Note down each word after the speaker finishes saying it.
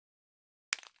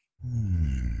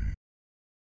Tarzan!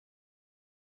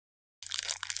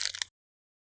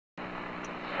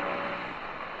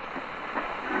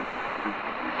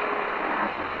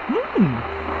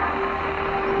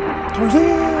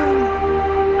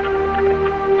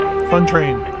 Fun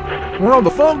train. We're on the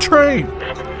fun train!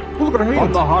 Oh, look at our hands.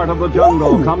 From the heart of the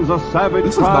jungle comes a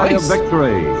savage cry of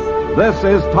victory. This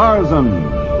is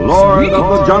Tarzan, Lord of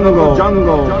the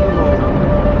Jungle.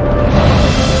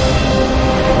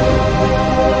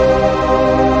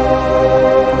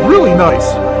 Really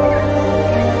nice.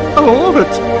 I love it.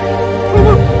 Oh,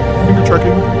 look. Finger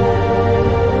tracking.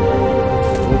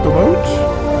 Locomote.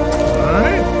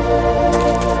 Alright.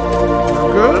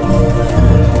 We're good.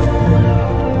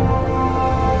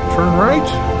 Turn right.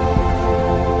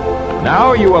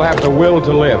 Now you will have the will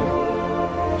to live.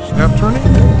 Snap turning.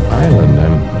 Island.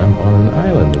 I'm on an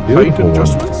island, a Height beautiful one.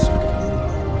 adjustments.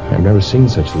 I've never seen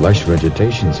such lush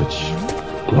vegetation, such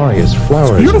glorious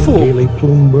flowers, and beautiful. gaily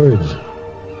plumed birds.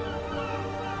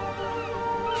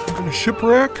 Got a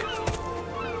shipwreck.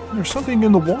 There's something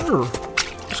in the water.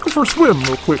 Let's go for a swim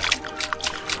real quick.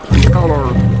 Check out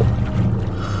our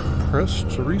press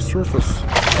to resurface.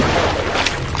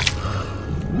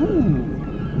 Ooh.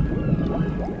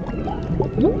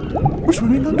 We're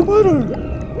swimming underwater.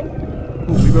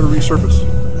 Oh, we better resurface.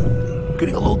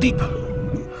 Getting a little deep.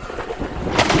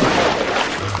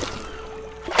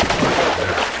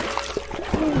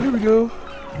 Oh, here we go.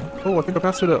 Oh, I think I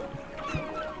passed it up.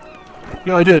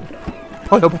 Yeah, I did.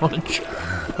 By a bunch.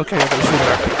 Okay, I gotta swim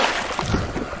back.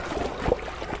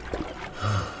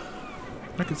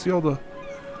 I can see all the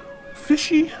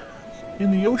fishy in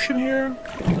the ocean here.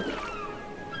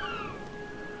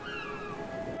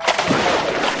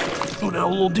 Go down a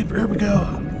little deeper. Here we go.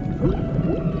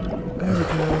 There we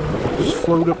go. Just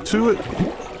float up to it.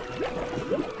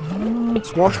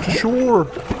 Let's wash to shore.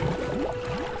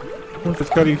 I wonder if it's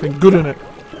got anything good in it.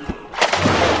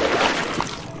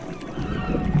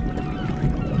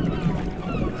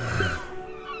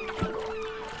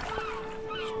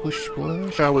 Splish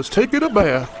splash. I was taking a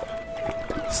bath.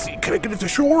 Let's see, can I get it to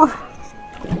shore?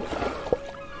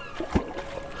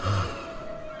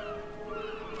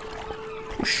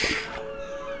 Push.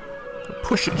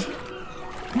 Push it.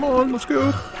 Come on, let's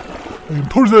go. I am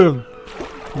Tarzan.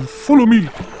 Follow me.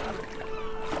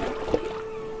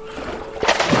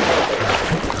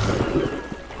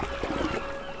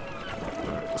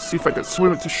 Let's see if I can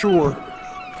swim it to shore.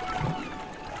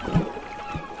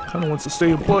 Kind of wants to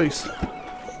stay in place.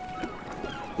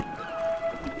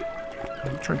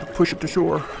 I'm trying to push it to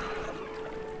shore.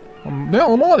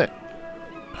 Now I'm on it.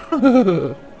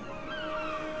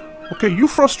 Okay, you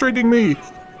frustrating me.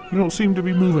 You don't seem to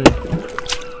be moving.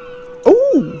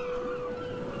 Oh!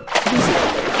 What is it?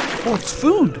 Oh, it's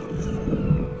food.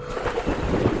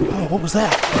 Oh, what was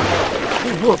that?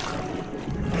 Oh, look.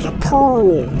 There's a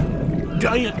pearl.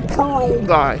 Giant pearl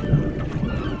guy.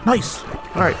 Nice.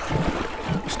 Alright.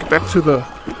 Let's get back to the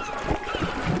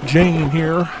Jane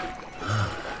here.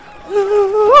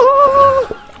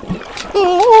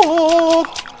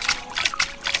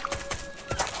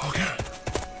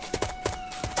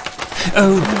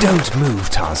 Oh, don't move,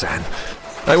 Tarzan.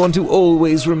 I want to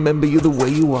always remember you the way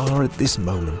you are at this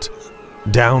moment.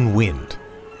 Downwind.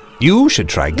 You should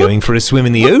try going for a swim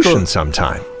in the ocean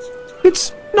sometime.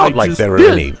 It's not like there are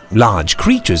any large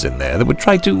creatures in there that would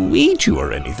try to eat you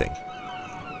or anything.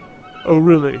 Oh,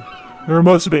 really? There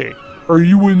must be. Or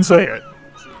you wouldn't say it.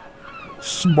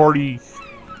 Smarty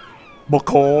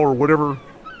macaw or whatever.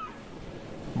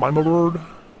 Mima bird.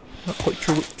 Not quite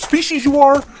sure what species you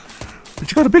are,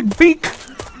 but you got a big beak.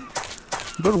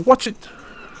 You better watch it.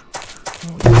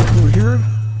 Oh, over here.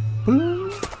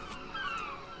 Boom.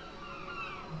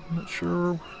 I'm not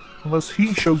sure. Unless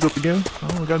he shows up again.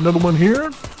 Oh, we got another one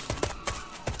here.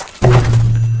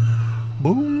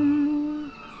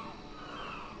 Boom.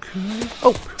 Okay.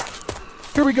 Oh,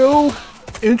 here we go.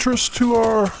 Entrance to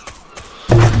our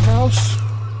house.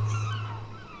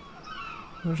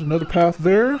 There's another path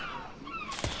there.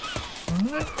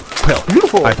 Alright. Well,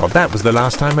 beautiful. I thought that was the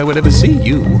last time I would ever see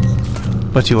you.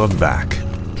 But you are back.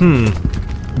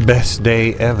 Best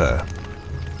day ever.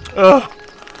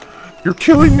 You're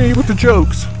killing me with the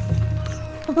jokes.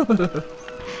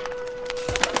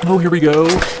 Oh, here we go.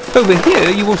 Over here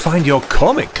you will find your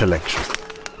comic collection.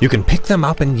 You can pick them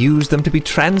up and use them to be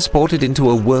transported into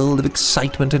a world of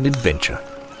excitement and adventure.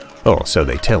 Or so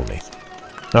they tell me.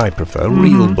 I prefer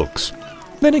real books.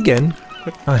 Then again,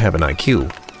 I have an IQ.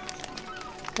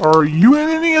 Are you in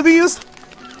any of these?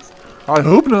 I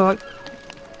hope not.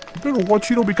 You better watch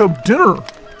you don't become dinner.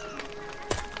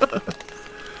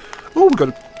 Oh, we got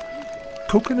a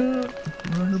coconut,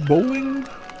 bowling,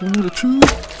 one of the two.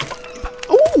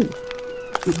 Oh!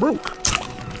 It broke.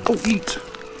 Oh, eat.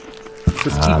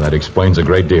 That explains a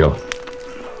great deal.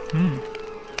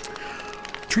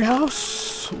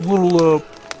 Treehouse, little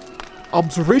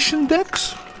observation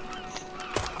decks.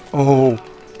 Oh,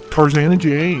 Tarzan and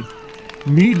Jane.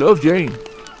 Me love Jane.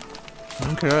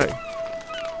 Okay.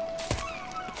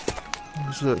 What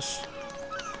is this?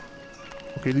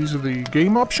 Okay, these are the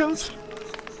game options.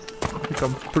 I think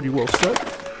I'm pretty well set.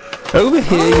 Over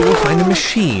here you will find a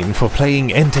machine for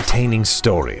playing entertaining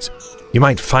stories. You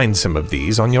might find some of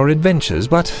these on your adventures,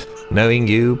 but knowing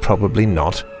you, probably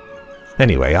not.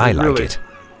 Anyway, I like it.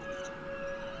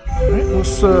 Alright,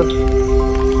 let's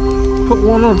put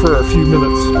one on for a few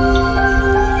minutes.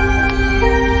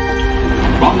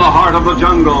 From the heart of the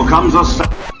jungle comes a...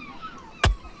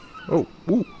 Oh,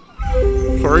 ooh.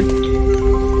 Sorry.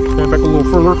 Stand back a little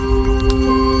further.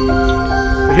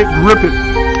 I hit grip it.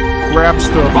 Grab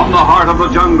stuff. From the heart of the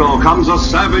jungle comes a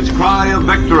savage cry of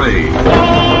victory.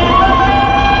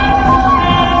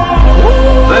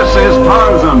 This is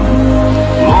Tarzan,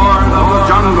 Lord of the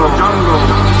Jungle.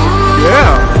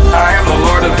 Yeah. I am the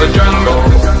Lord of the Jungle.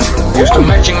 Used to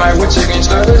matching my wits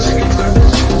against others.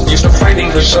 Used to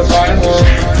fighting for survival.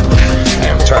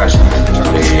 I am Tarzan.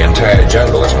 The entire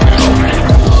jungle is my home.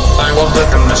 I won't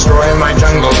let them destroy my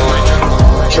jungle.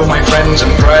 Kill my friends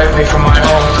and drive me from my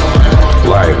home.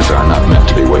 Lives are not meant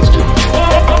to be wasted. Lord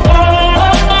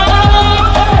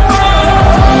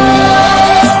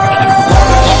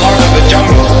of the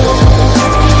jungle.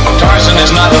 Tarzan is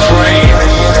not afraid.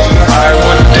 I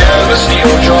wouldn't dare to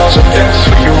steal jaws of death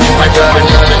for you, my brother.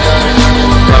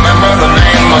 Remember the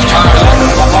name of Tarzan,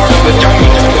 Lord of the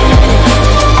jungle.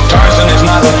 Tarzan is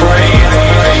not afraid.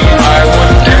 I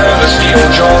wouldn't dare to steal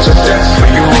jaws of death for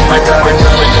you, my brother.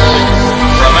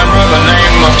 Remember the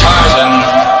name of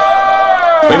Tarzan.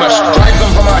 We must drive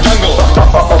them from our jungle.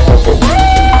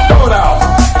 Go now.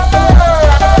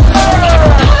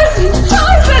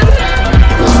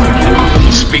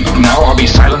 Speak now or be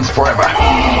silenced forever.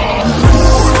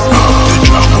 The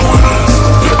jungle,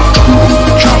 the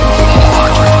true jungle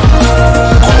heart.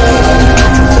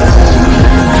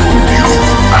 You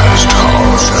as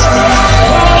Tarzan.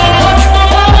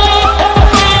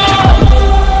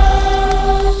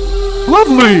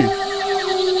 Lovely!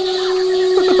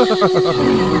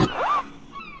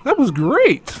 That was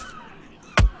great!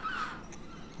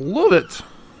 Love it!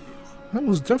 That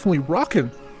was definitely rocking.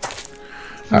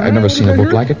 I've never seen a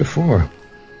book like it before.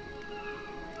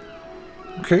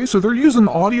 Okay, so they're using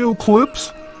audio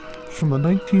clips from the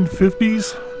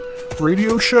 1950s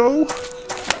radio show.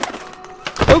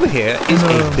 Over here is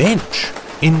a bench.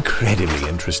 Incredibly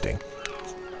interesting.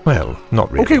 Well,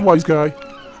 not really. Okay, wise guy.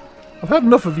 I've had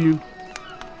enough of you.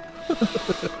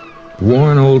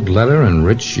 Worn old leather and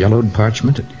rich yellowed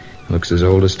parchment. It looks as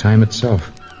old as time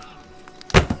itself.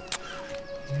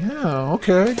 Yeah,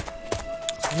 okay.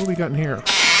 So what do we got in here?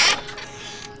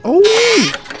 Oh!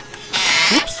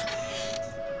 Whoops.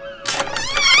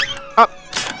 Up!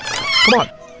 Come on.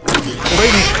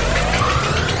 Lady.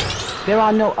 There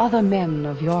are no other men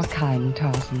of your kind,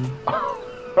 Tarzan.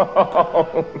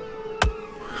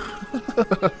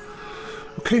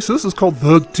 Okay, so this is called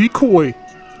The Decoy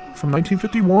from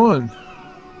 1951.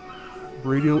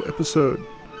 Radio episode.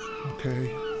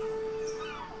 Okay.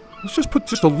 Let's just put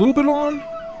just a little bit on,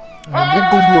 and then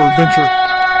we'll go into our adventure.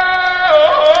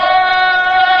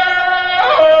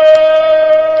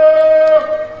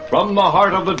 From the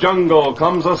heart of the jungle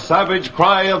comes a savage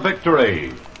cry of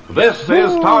victory. This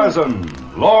is Tarzan,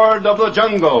 Lord of the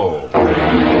Jungle.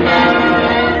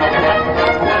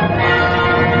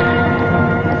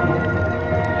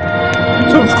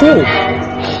 Sounds cool.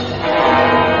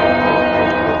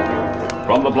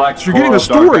 From the black So you're getting a shore of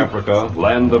story. dark Africa,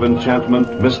 land of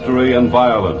enchantment, mystery, and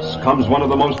violence, comes one of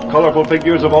the most colorful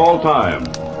figures of all time.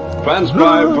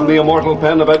 Transcribed from the immortal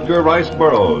pen of Edgar Rice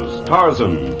Burroughs,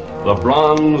 Tarzan, the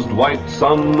bronzed white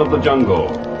son of the jungle.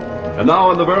 And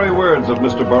now in the very words of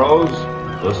Mr. Burroughs,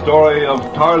 the story of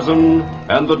Tarzan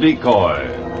and the Decoy.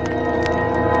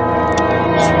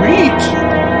 Sweet.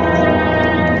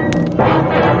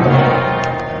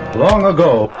 Long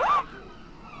ago.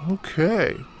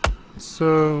 Okay.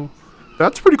 So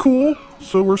that's pretty cool.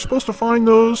 So we're supposed to find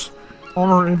those on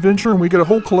our adventure, and we get a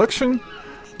whole collection.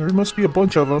 There must be a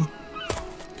bunch of them.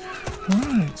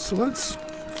 Alright, so that's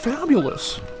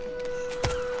fabulous.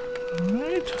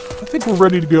 Alright, I think we're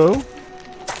ready to go.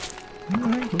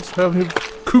 Alright, let's have his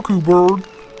cuckoo bird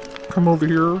come over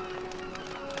here.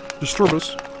 Disturb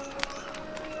us.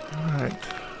 Alright,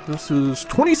 this is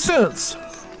 20 cents.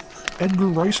 Edgar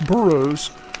Rice Burroughs,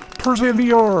 Tarzan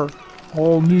VR.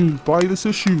 All new, buy this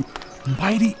issue.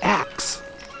 Mighty Axe,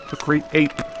 the great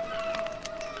ape.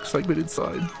 excitement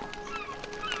inside.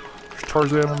 There's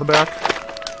Tarzan on the back.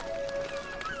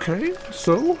 Okay,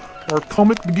 so our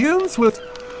comic begins with,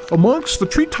 amongst the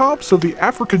treetops of the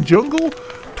African jungle,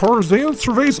 Tarzan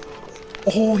surveys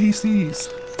all he sees.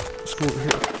 Let's go over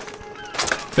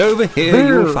here. Over here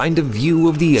There. you'll find a view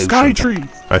of the ocean. Sky tree,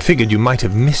 I figured you might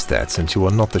have missed that since you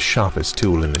are not the sharpest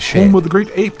tool in the shed. home of the great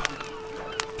ape.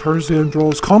 Tarzan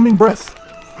draws calming breath.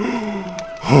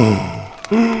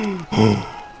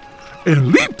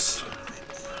 And leaps!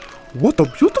 What a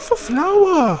beautiful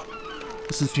flower!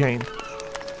 This is Jane.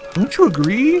 Don't you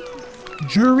agree,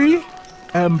 Jury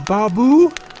and Babu?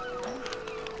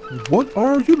 What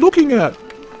are you looking at?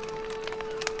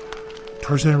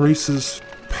 Tarzan races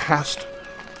past.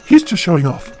 He's just showing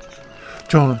off.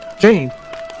 Jane,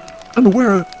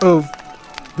 unaware of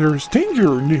there's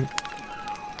danger near.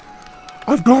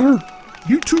 I've got her.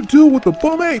 You two deal with the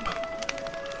bum ape.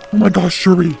 Oh my gosh,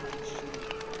 Shuri.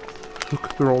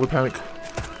 Look, they're all in panic.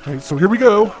 Alright, so here we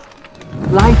go.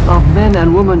 Life of men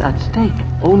and women at stake.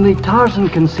 Only Tarzan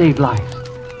can save lives.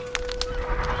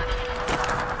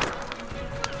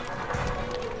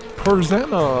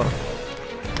 Tarzan.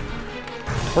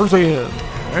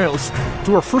 Alright, let's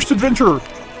do our first adventure.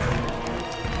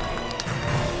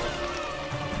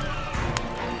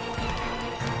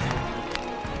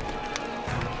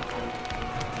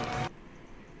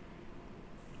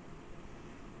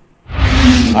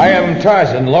 I am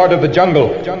Tarzan, Lord of the Jungle.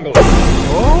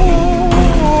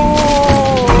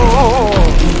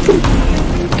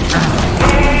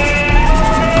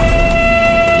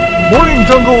 Morning,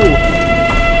 jungle!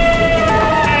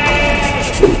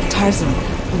 Tarzan,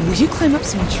 will you climb up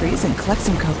some trees and collect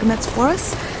some coconuts for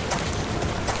us?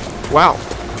 Wow.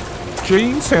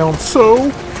 Jane sounds so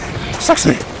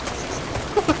sexy.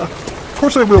 Of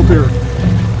course I will, dear.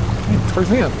 Hey,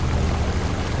 Tarzan.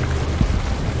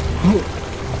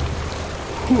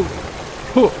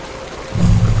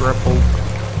 Grab hold.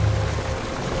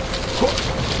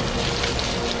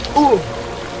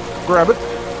 Grab it.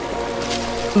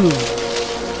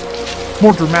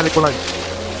 More dramatic when I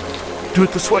do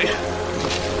it this way.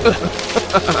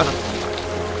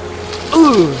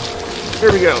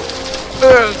 There we go.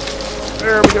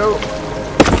 There we go.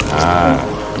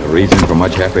 Ah, a reason for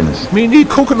much happiness. Me need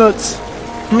coconuts.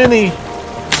 Many.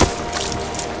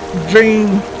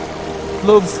 Jane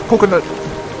loves coconut.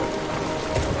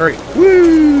 Alright.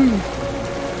 Woo!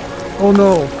 Oh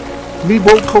no. Me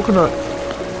broke coconut.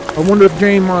 I wonder if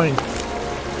Jane mind.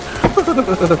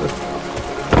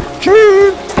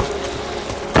 Jane!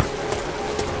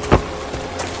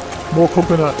 More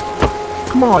coconut.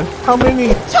 Come on. How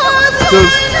many? Tarzan!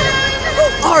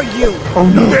 Who are you?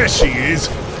 Oh no. There she is!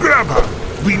 Grab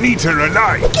her! We need her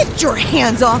alive! Get your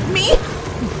hands off me!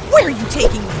 Where are you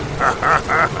taking me?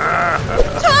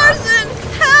 Tarzan,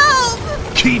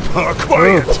 help! Keep her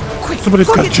quiet! Quick, Somebody's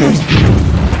go got get Jane.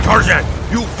 Tarzan,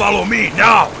 you follow me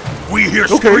now! We hear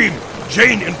scream!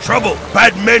 Jane in trouble!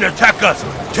 Bad men attack us!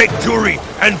 Take Jury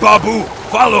and Babu!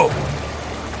 Follow!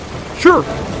 Sure.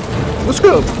 Let's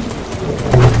go.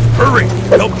 Hurry!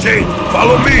 Help Jane!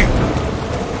 Follow me!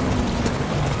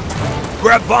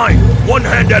 Grab vine, one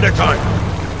hand at a time.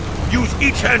 Use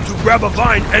each hand to grab a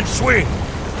vine and swing.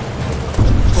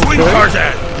 Swing,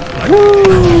 Tarzan!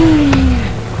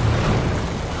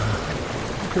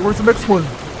 Okay, where's the next one?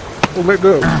 Oh, let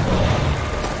go.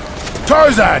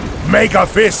 Tarzan, make a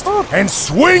fist and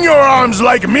swing your arms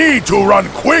like me to run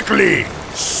quickly.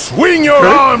 Swing your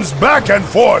arms back and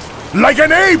forth like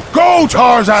an ape. Go,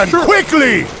 Tarzan,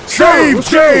 quickly! Save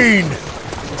let's go. Jane!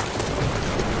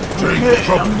 Okay,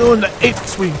 I'm doing the ape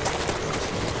swing.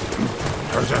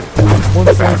 Tarzan, One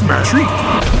fast man. treat.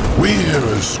 we hear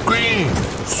a scream.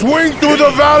 Swing through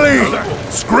the valley.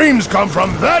 Screams come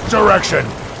from that direction.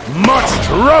 Much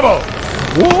trouble.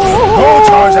 Go,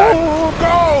 Tarzan.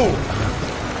 Go.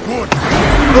 Good.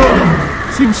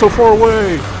 Seems so far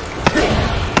away.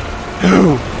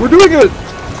 We're doing it.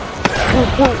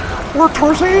 We're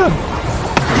Tarzan.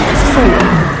 This is so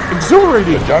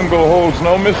exhilarating. The jungle holds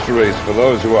no mysteries for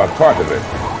those who are part of it.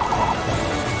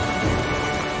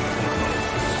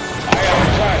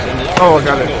 Oh, I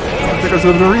got it. I think I was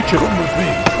gonna reach it.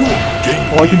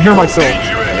 Oh, I can hear myself.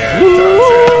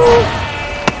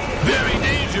 Very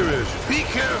dangerous. Be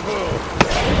careful.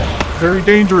 Very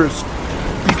dangerous.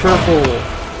 Be careful.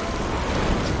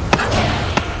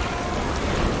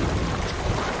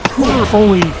 I wonder if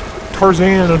only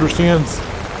Tarzan understands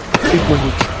ape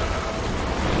language.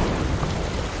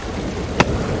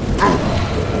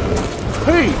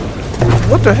 Hey!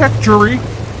 What the heck, Jury?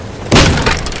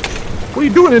 What are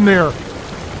you doing in there?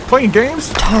 Playing games?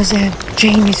 Tarzan,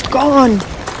 Jane is gone.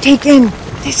 Take in.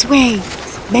 This way.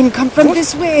 Men come from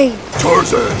this way.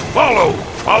 Tarzan, follow!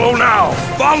 Follow now!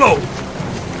 Follow!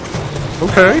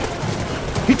 Okay.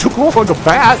 He took off like a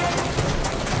bat.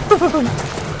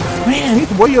 Man,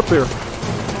 he's way up there.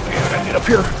 Man, I gotta get up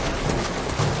here.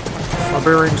 My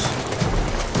bearings.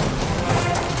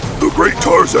 The great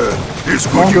Tarzan is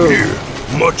good you here.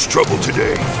 Much trouble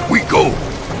today. We go.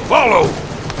 Follow!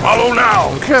 Follow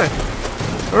now! Okay.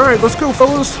 Alright, let's go,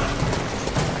 fellas.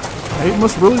 They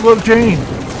must really love Jane.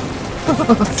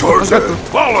 Tarzan,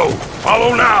 follow!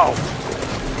 Follow now!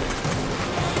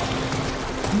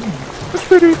 That's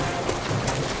pretty.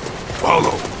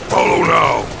 Follow! Follow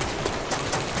now!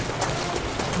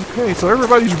 Okay, so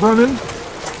everybody's running.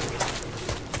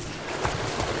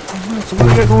 Alright, so what do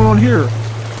we got going on here?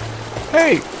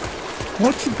 Hey!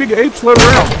 What's the big apes let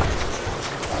around?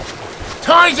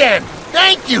 Tarzan,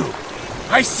 thank you!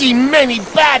 I see many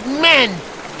bad men!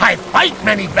 I fight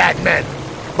many bad men!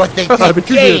 But they take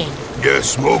Jane!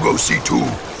 Yes, Mogo see too.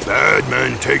 Bad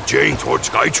men take Jane toward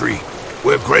Skytree,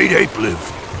 where great ape live.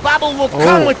 Babu will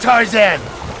come with Tarzan!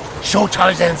 Show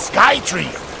Tarzan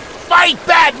Skytree! Fight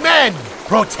bad men!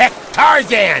 Protect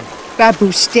Tarzan!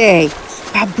 Babu, stay.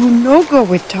 Babu no go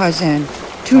with Tarzan.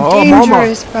 Too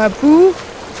dangerous, Babu.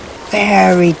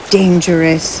 Very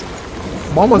dangerous.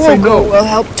 Mama say no. Mogo will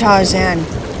help Tarzan.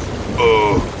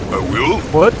 I will?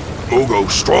 What? Mogo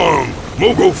strong,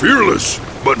 Mogo fearless,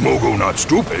 but Mogo not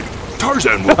stupid.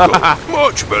 Tarzan will go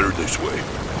much better this way.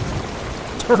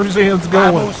 Tarzan's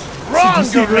going. Babu's wrong,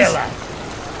 gorilla!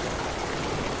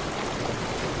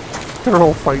 They're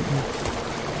all fighting.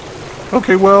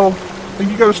 Okay, well, I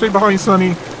think you gotta stay behind,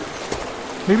 Sonny.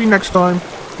 Maybe next time.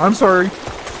 I'm sorry.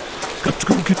 Let's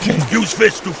go get Jane. Use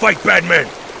fists to fight bad men.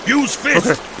 Use fists.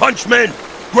 Okay. Punch men.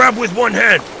 Grab with one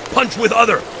hand. Punch with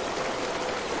other.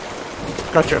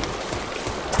 Gotcha.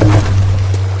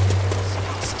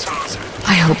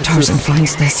 I hope Tarzan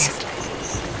finds this.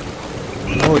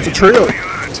 Oh, it's a trail.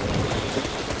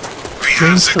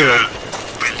 Jane's trail.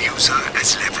 We'll use her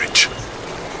as leverage.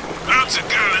 How's the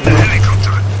girl in the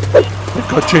helicopter? I've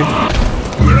got Jane.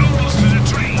 We're almost to the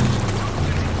tree.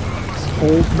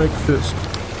 Hold McFist.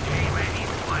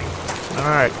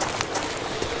 Alright.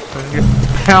 I'm getting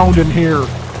pounding here.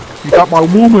 You got my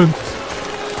woman.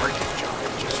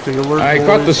 Stay alert, I boys.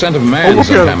 caught the scent of man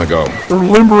some time ago. They're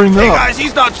limbering Hey up. guys,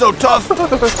 he's not so tough. I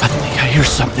think I hear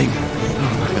something. Oh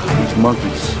my god, these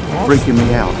monkeys freaking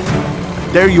me out.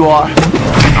 There you are.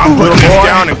 I'm putting you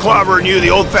down and clobbering you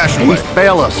the old-fashioned way.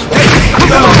 Fail us.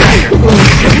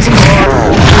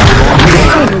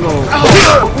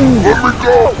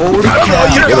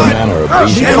 Give a man or a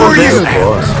beast. Who are you?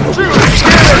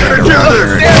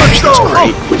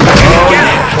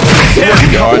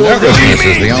 Your nervousness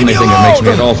is the only thing that makes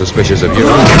me at all suspicious of you.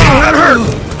 That hurt!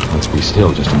 Let's be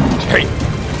still just a moment.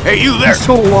 Hey, you there? He's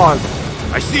still alive.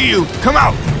 I see you. Come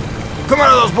out. Come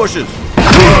out of those bushes.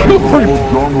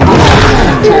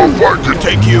 To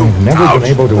take you I've never out.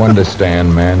 been able to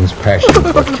understand man's passion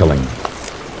for killing.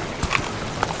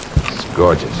 It's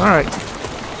gorgeous. Alright.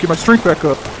 Get my strength back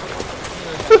up.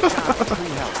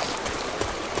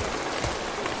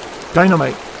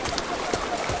 Dynamite.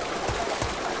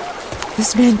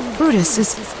 This man, Brutus,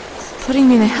 is putting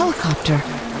me in a helicopter.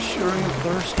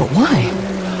 But why?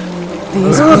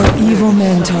 These are evil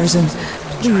men, Tarzan.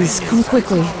 Please, come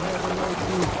quickly.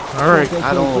 Alright.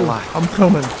 I don't lie. I'm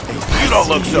coming. You don't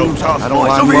look so tough. I don't Boys,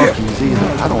 like over here. monkeys either.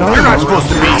 I don't You're not supposed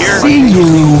to be here. see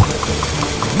you.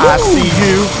 I see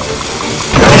you.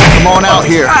 Come on out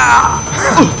here.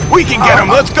 We can get him.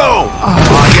 Let's go.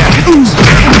 Yeah.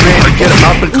 Man, get him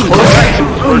up and close.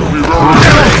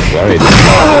 Very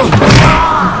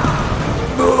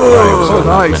So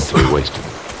nice. meant to be wasted.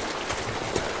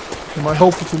 And my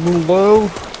health is a little low.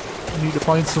 I need to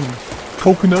find some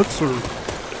coconuts or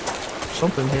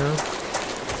something here.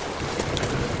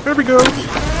 There we go.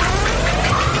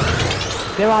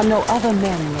 There are no other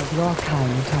men of your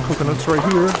kind, Tarzan. Coconuts right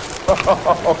here.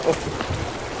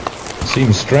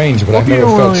 Seems strange, but I've Okay, never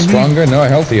well, felt I need stronger nor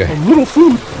healthier. A little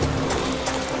food.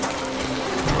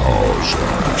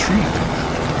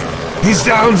 He's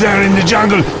down there in the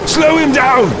jungle. Slow him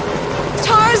down.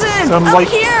 Tarzan! Sound Up like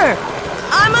here!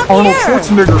 I'm up Arnold here!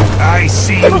 Schwarzenegger. I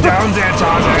see you down there,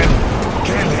 Tarzan.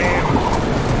 Kill him.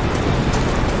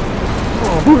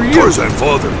 Oh, who are you? Tarzan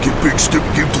father, give big stick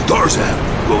give to Tarzan.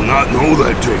 Will not know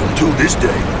that day until this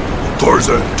day.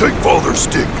 Tarzan, take father's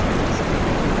stick.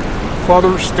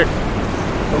 Father's stick.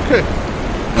 Okay.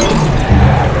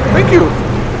 Thank you.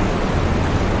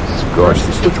 It's Press gorgeous.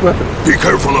 the switch weapon. Be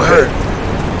careful ahead.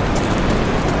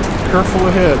 Careful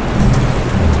ahead.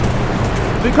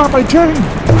 They got my chain.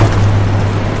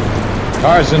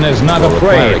 Tarzan is not Will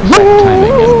afraid. require exact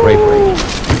timing and bravery.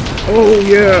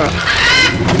 Yeah.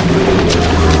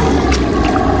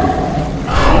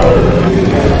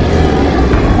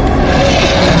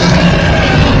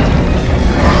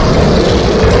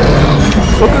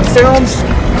 Look, it sounds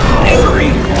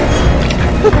angry.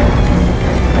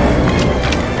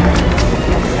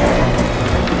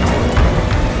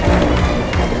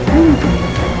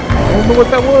 I don't know what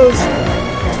that was,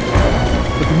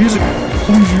 but the music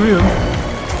pulls you in.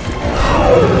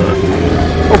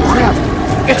 Oh crap!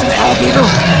 It's an alligator!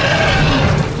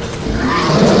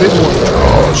 It's a big one.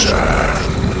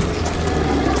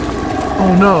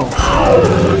 Oh no!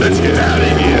 Let's get out of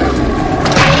here.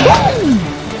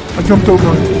 I jumped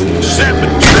over him.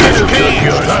 17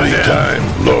 cage time,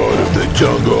 Lord of the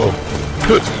Jungle.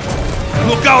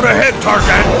 Look out ahead,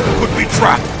 Tarzan. Could be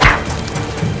trapped.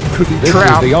 Could be This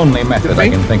trapped. is the only method I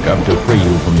can think of to free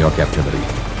you from your captivity.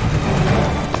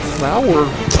 Flower.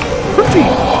 Pretty.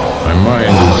 My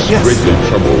mind is greatly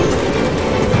troubled.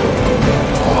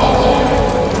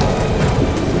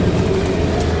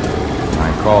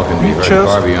 My call can be very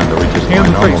far beyond the reaches of my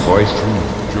normal voice.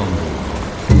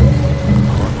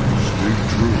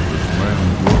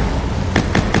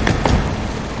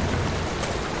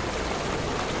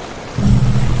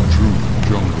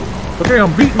 Okay,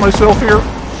 I'm beating myself here.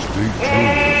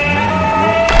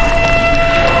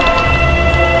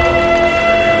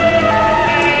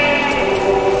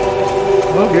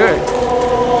 Okay.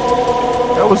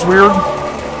 That was weird.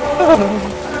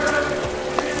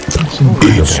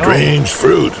 Eat strange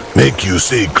fruit, make you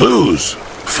see clues.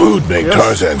 Food make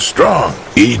Tarzan strong.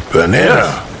 Eat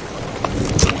banana.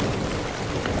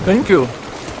 Thank you.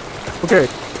 Okay,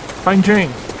 find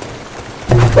Jane.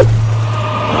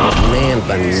 Man,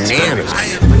 bananas.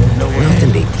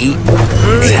 Nothing to eat.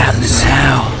 Get out of this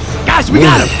house. Guys, we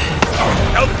got him!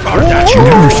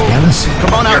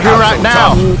 Come on out here right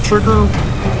now. Trigger.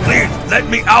 Please, let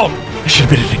me out. I should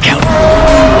have been an accountant.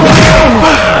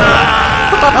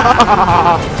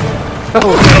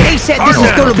 They said this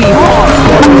is gonna be hard.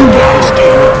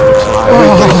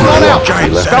 Come on out,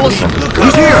 fellas.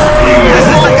 Who's here? This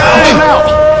is the guy. Come out.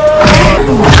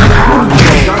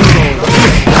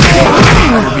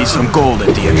 There'll be some gold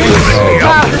at the end of this.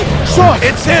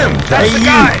 It's him. That's the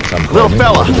guy. Little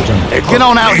fella, get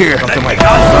on out here. I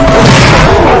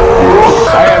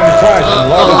am Tarzan,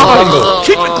 Lord of the Jungle.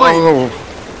 Keep it clean.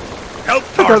 Help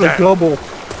I got a Tarzan. double.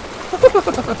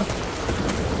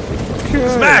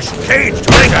 Smash cage.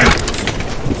 Thank you.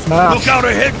 Smash. Look out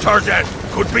ahead, Tarzan.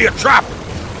 Could be a trap.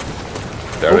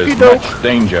 There is Okey-doke. much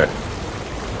danger.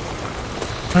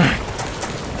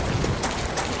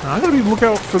 I gotta be look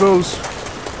out for those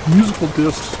musical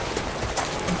discs.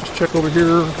 Just check over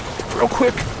here real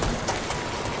quick.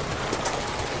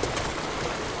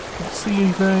 Don't see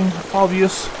anything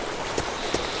obvious.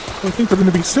 I think they're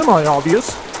gonna be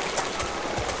semi-obvious.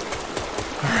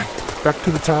 Alright, back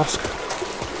to the task.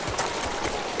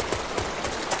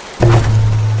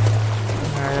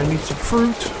 I need some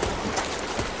fruit.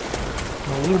 A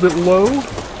little bit low.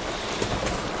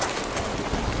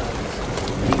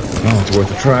 Well, it's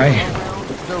worth a try.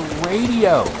 The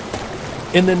radio.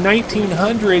 In the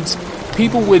 1900s,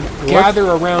 people would gather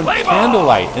around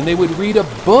candlelight and they would read a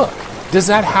book. Does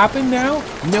that happen now?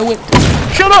 No, it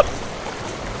doesn't. Shut up!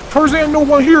 Tarzan, no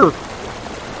one here!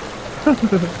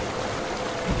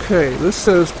 Okay, this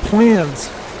says plans.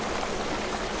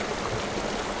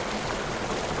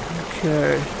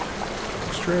 Okay.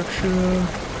 Extraction.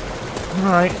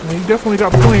 Alright, you definitely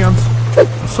got plans.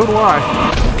 So do I.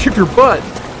 Kick your butt.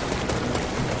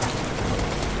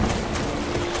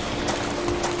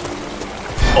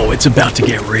 Oh, it's about to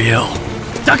get real.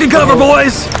 Duck and cover,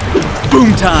 boys!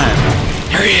 Boom time!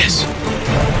 Here he is.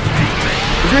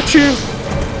 Forget you!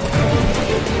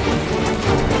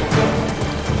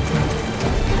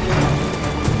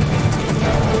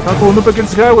 Not going up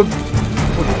against the guy with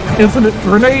infinite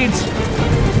grenades.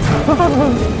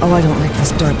 Oh, I don't like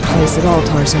this dark place at all,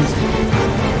 Tarzan.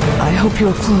 I hope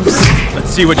you're close. Let's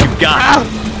see what you've got.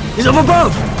 He's up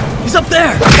above! He's up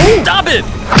there! Stop it!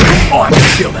 Oh, I'm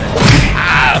gonna kill that.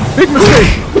 Big mistake!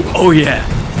 Oh yeah.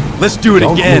 Let's do it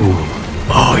again.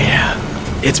 Oh yeah.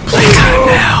 It's playtime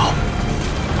now.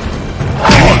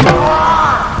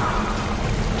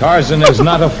 Tarzan is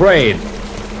not afraid.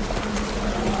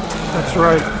 That's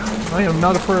right. I am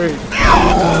not afraid.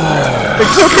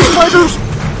 Except the spiders!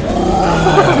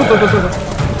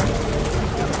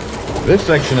 This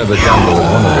section of the jungle is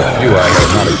one of the few I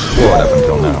have not explored up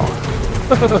until now.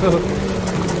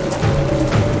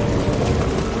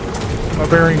 My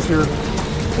bearings here.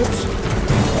 Oops.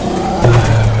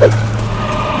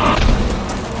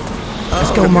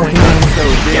 Let's go, monkey.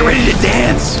 Get ready to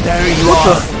dance. There you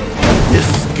are. This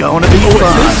gonna be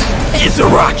fun. It's a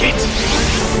rocket.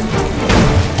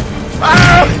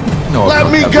 No, Let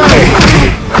me go!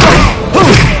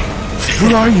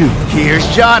 Who are you? Here's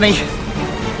Johnny.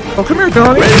 Oh, come here,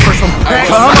 Johnny. Ready for some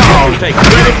practice? Come on.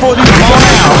 Ready for these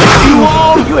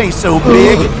balls? You ain't so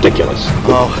big. Ridiculous.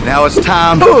 Oh, now it's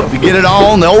time to get it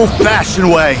on the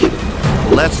old-fashioned way.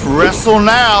 Let's wrestle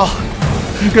now.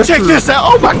 Check this out.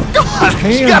 Oh my God!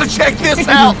 You gotta check this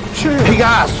out. Hey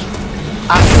guys,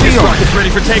 I see him. Rocket's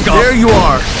ready for takeoff. There you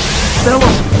are, fellas.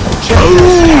 Check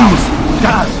this out,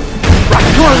 guys. Rocket,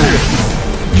 come on here.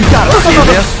 You gotta see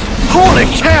this. Holy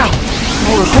cow!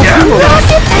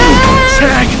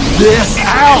 Check this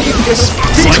out.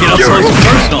 Get up close and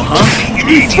personal, huh?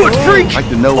 Foot freak.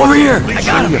 Like to know over here. I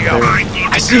got him.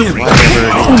 I see him.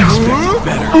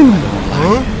 Better.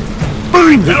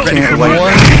 Can't wait.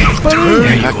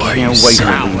 I can't wait to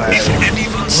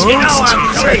leave this.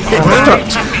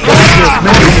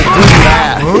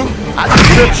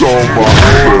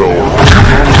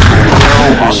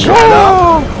 Shut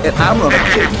up, and I'm gonna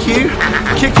kick you.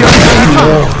 Kick your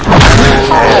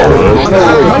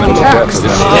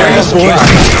There he is, boys.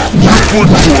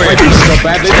 So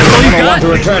badly that I don't want to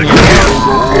return you.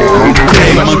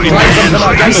 I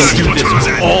do this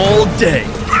all day.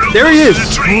 There he is.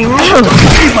 Hey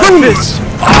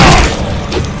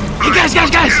guys,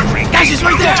 he's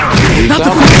right there. Not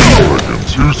the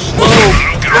Too slow.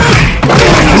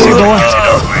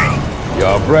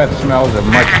 Your breath smells of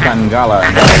much Tangala,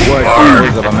 and the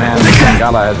words of a man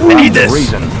Tangala has found the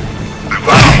reason.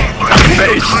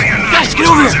 Guys, get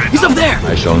over here. He's up there.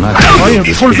 I shall not.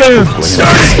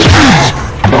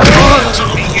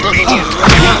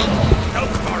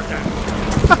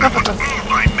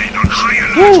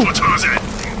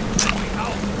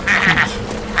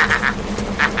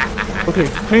 Okay,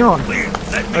 hang on.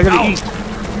 I gotta eat.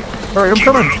 Alright, I'm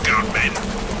coming.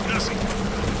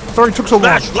 Sorry it took so long.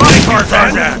 That's right,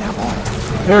 Tarzan.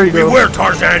 There you go. Beware,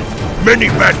 Tarzan. Many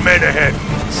bad men ahead.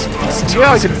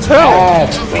 Yeah, I can tell.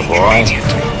 That's the boy.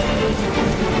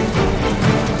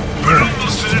 We're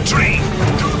almost to the tree.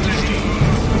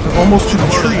 We're almost to the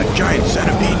tree. A giant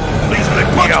centipede. Please let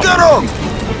me out. Let's get him.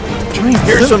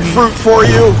 Here's some fruit for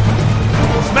you.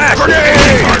 Smash!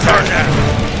 Grenade! Tarzan.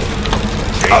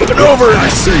 Up and over. I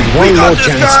see one more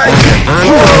chance.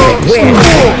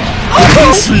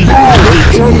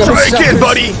 Try again,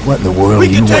 buddy. What in the world We are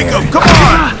you can take wearing? him. Come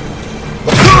on.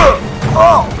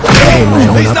 Oh.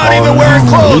 He's not even wearing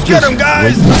clothes. Get him,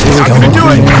 guys. Not gonna do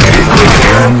it.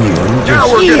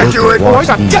 Now we're gonna do it. Oh, I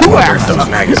got two axes.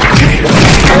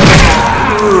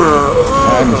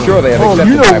 I'm sure they have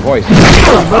accepted my voice.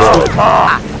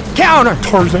 Counter!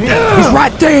 Tarzan. He's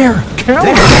right there!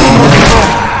 Counter.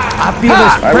 I feel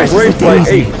this I was raised by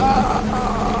 8.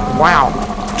 Wow.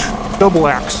 Double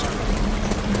axe.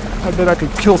 I bet I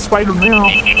could kill Spider now.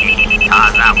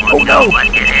 Oh no.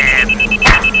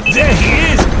 There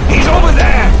he is. He's over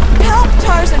there. Help,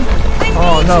 Tarzan! They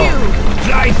need no. you!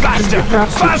 Fly faster.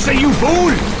 Faster, you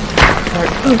fool.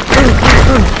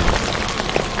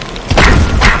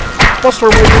 Bust our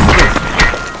way into this.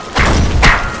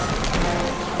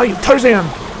 Hey, Tarzan!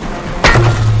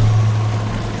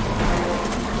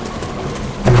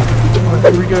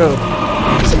 Alright, here we go.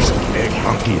 I see some big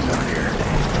monkeys out here.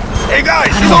 Hey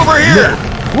guys, he's over here.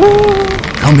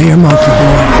 Come here, monkey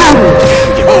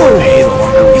boy.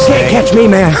 You can't catch me,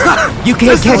 man. You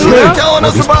can't catch me. They're telling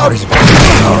us about.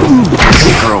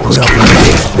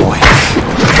 Boy.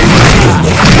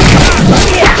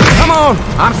 Come on,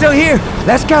 I'm still here.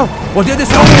 Let's go. We'll do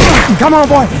this over. Come on,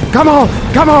 boy. Come on.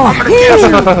 Come on. I'm gonna get you.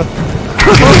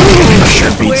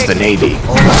 Sure beats the Navy.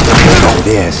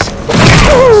 This.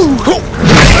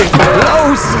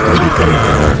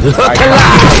 Look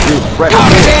alive!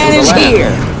 Tarzan is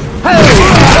here.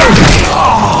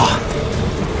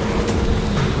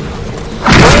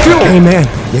 Hey, man.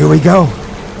 Here we go.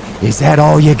 Is that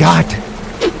all you got?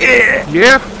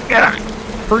 Yeah?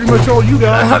 Pretty much all you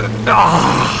got.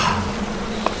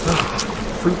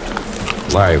 Fruit.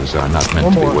 Lives are not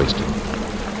meant to be wasted.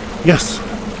 Yes.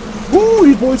 Ooh,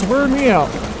 these boys are wearing me out.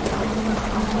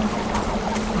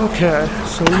 Okay,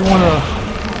 so we wanna...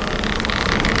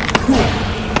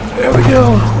 There we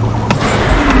go.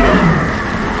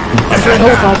 There's a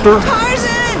helicopter.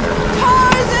 Tarzan!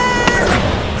 Tarzan!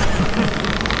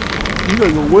 You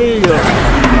gotta go way up.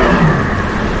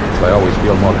 I always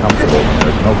feel more comfortable when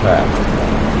there's no path.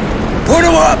 Put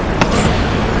him up.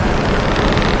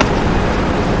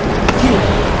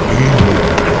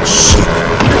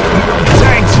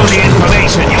 Thanks for the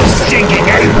information, you stinking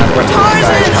ape.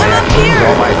 Tarzan, I'm up here!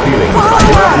 All my feelings.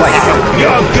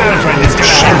 Your girlfriend is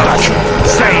gonna help us.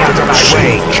 Stay out of my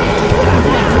way.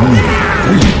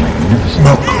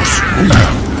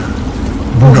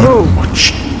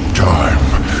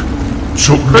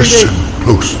 Listen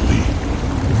closely.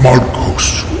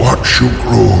 Marcos, watch you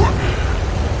grow.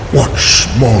 Watch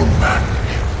small man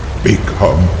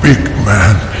become big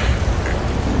man.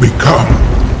 Become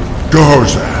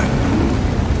Tarzan.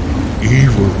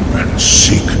 Evil men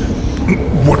seek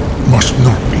what must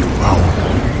not be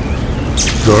found.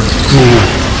 The door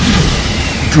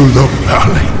to the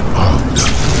valley of the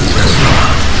river.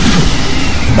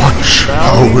 Much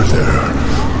power there,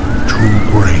 too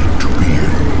great to be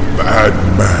in bad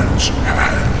man's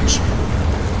hands.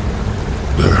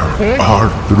 There are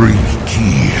 3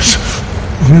 keys,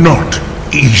 not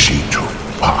easy to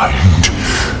find,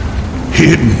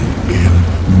 hidden in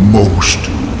most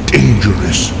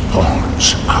dangerous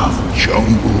parts of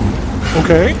jungle.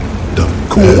 Okay. The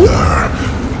feather,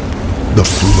 the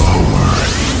flower,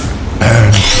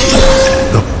 and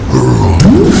the pearl.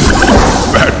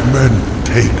 Bad men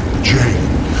take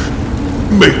Jane.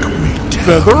 Make me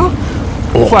tell. Feather,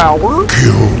 flower,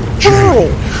 kill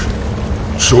Jane.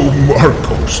 So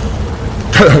Marcos,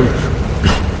 tell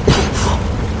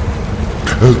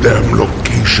them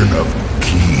location of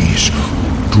keys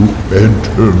to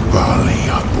enter Valley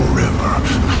of River.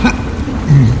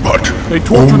 But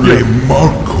only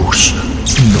Marcos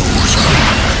knows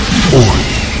or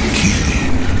key.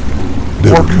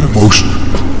 The most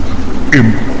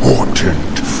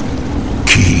important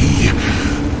key.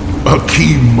 A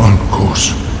key Marcos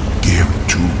gave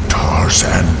to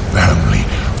Tarzan family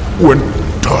when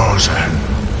Tarzan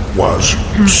was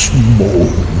small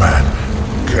man,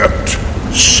 kept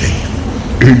safe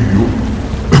in your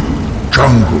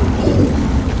jungle home.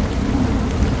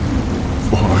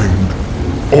 Find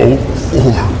all 4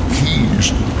 keys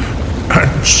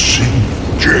and save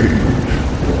Jane.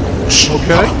 Stop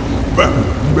bad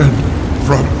men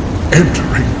from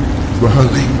entering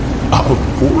Valley of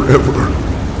Forever.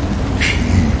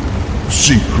 Key,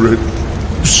 secret,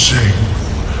 safe.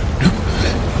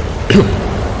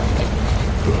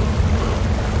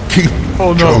 Keep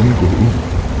jungle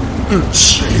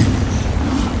safe.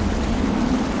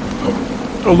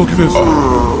 Oh, look at this. Oh.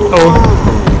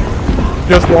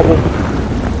 Death wobble.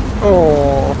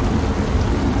 Oh.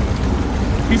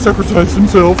 He sacrificed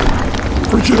himself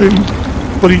for Jane,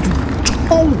 but he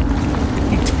tattled.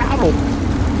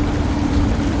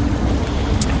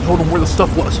 I told him where the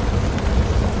stuff was.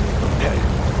 Okay.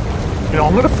 You know,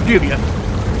 I'm gonna forgive you.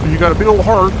 You got a big old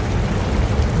heart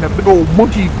and that big old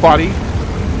monkey body.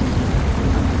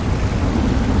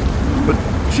 But,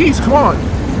 jeez, come on.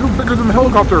 You're bigger than the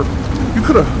helicopter. You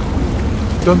could have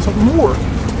done something more.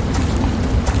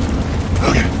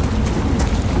 Okay.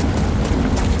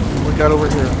 What we got over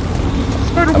here?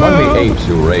 Among the apes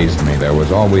who raised me, there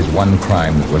was always one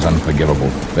crime that was unforgivable.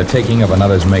 The taking of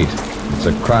another's mate. It's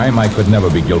a crime I could never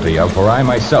be guilty of, for I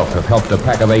myself have helped a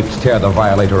pack of apes tear the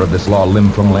violator of this law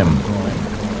limb from limb.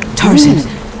 Tarzan,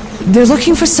 they're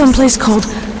looking for some place called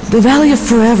the Valley of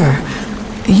Forever.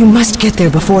 You must get there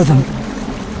before them.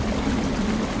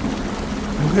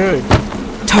 Okay.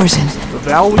 Tarzan, the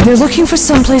valley? They're looking for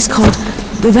some place called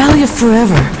the Valley of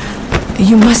Forever.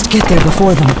 You must get there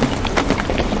before them.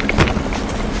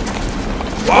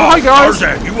 Wow, hi guys!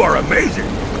 Tarzan, you are amazing!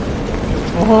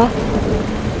 Uh-huh.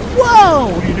 Whoa!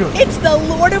 What are you doing? It's the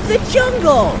Lord of the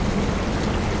Jungle!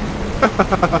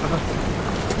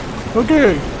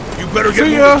 Okay. You better get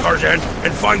moving, Tarzan,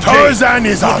 and find Jane. Tarzan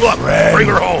is our friend. Bring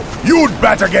her home. You'd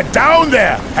better get down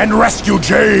there and rescue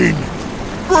Jane.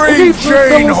 Bring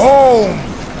Jane home.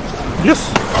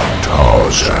 Yes.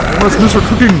 Tarzan. Let's miss her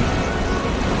cooking.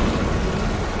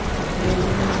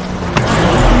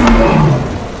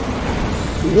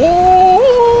 Whoa!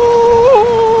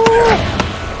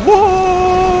 Whoa!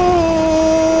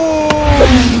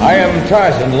 I am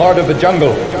Tarzan, Lord of the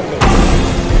Jungle.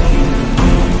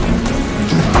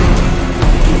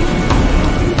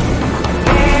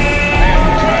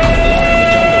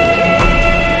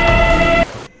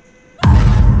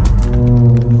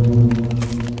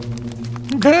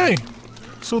 Okay,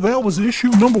 so that was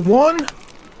issue number 1.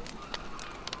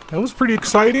 That was pretty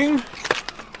exciting.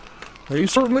 They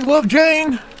certainly love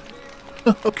Jane.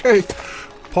 Okay,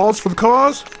 pause for the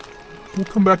cause. We'll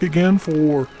come back again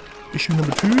for issue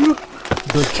number 2.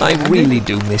 I really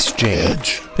do miss Jane.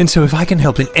 And so if I can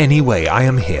help in any way, I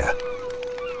am here.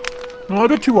 Oh, I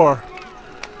bet you are.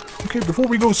 Okay, before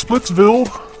we go Splitsville.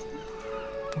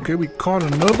 Okay, we caught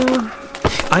another.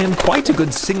 I am quite a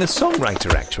good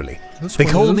singer-songwriter, actually. This They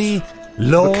one call is me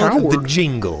Lord of the Coward.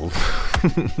 Jingle.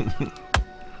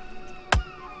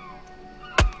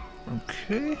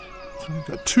 Okay, so we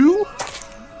got 2.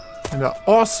 And that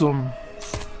awesome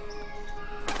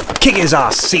Kick his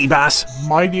ass, sea bass!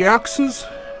 Mighty Axes.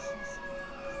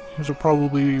 These are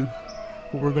probably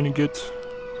what we're gonna get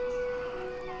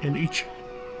in each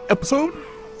episode.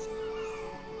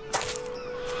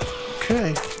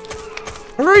 Okay.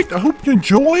 Alright, I hope you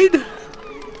enjoyed.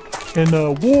 And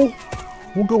we'll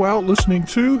go out listening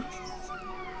to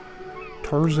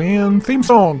Tarzan theme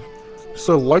song.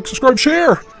 So like, subscribe,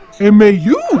 share, and may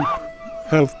you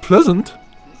have pleasant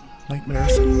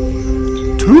nightmares.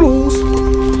 Toodles!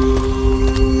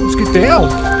 Let's get down.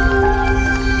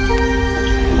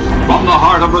 From the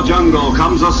heart of the jungle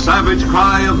comes a savage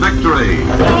cry of victory.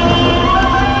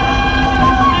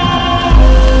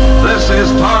 This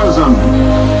is Tarzan.